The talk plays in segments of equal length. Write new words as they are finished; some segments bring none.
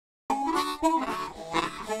I'm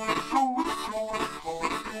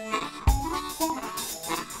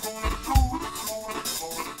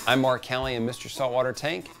Mark Kelly in Mr. Saltwater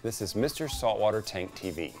Tank. This is Mr. Saltwater Tank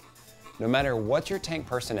TV. No matter what your tank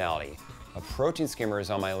personality, a protein skimmer is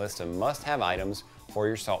on my list of must-have items for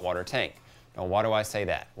your saltwater tank. Now, why do I say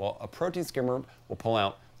that? Well, a protein skimmer will pull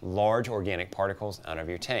out large organic particles out of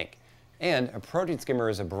your tank. And a protein skimmer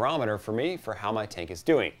is a barometer for me for how my tank is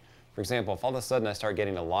doing. For example, if all of a sudden I start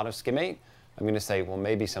getting a lot of skimmate, I'm going to say, well,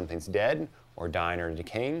 maybe something's dead or dying or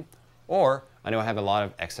decaying. Or I know I have a lot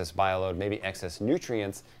of excess bioload, maybe excess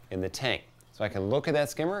nutrients in the tank. So I can look at that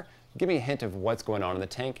skimmer, give me a hint of what's going on in the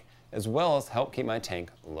tank, as well as help keep my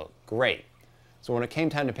tank look great. So when it came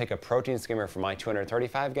time to pick a protein skimmer for my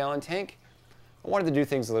 235-gallon tank, I wanted to do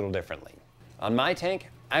things a little differently. On my tank,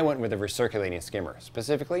 I went with a recirculating skimmer,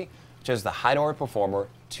 specifically, which is the Hydor Performer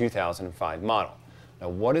 2005 model. Now,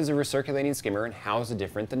 what is a recirculating skimmer and how is it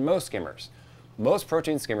different than most skimmers? Most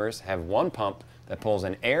protein skimmers have one pump that pulls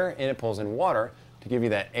in air and it pulls in water to give you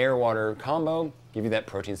that air-water combo, give you that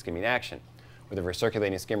protein skimming action. With a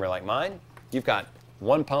recirculating skimmer like mine, you've got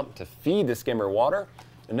one pump to feed the skimmer water,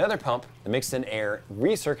 another pump that makes in air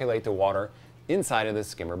recirculate the water inside of the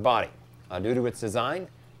skimmer body. Due to its design,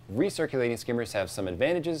 recirculating skimmers have some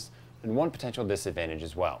advantages and one potential disadvantage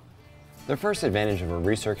as well. The first advantage of a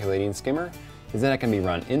recirculating skimmer is that it can be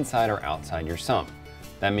run inside or outside your sump.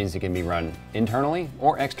 That means it can be run internally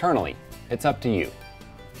or externally. It's up to you.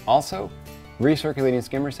 Also, recirculating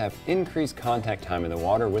skimmers have increased contact time in the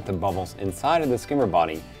water with the bubbles inside of the skimmer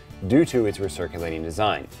body due to its recirculating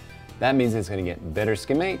design. That means it's going to get better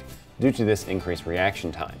skimmate due to this increased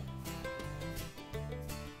reaction time.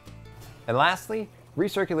 And lastly,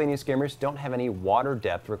 recirculating skimmers don't have any water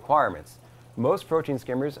depth requirements. Most protein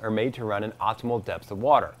skimmers are made to run in optimal depths of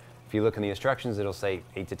water. If you look in the instructions, it'll say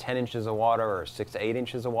 8 to 10 inches of water or 6 to 8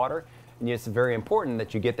 inches of water. And it's very important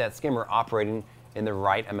that you get that skimmer operating in the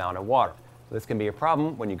right amount of water. This can be a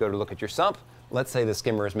problem when you go to look at your sump. Let's say the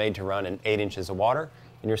skimmer is made to run in 8 inches of water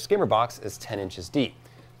and your skimmer box is 10 inches deep.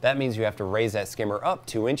 That means you have to raise that skimmer up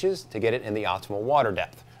 2 inches to get it in the optimal water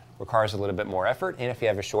depth. Requires a little bit more effort, and if you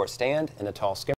have a short stand and a tall skimmer,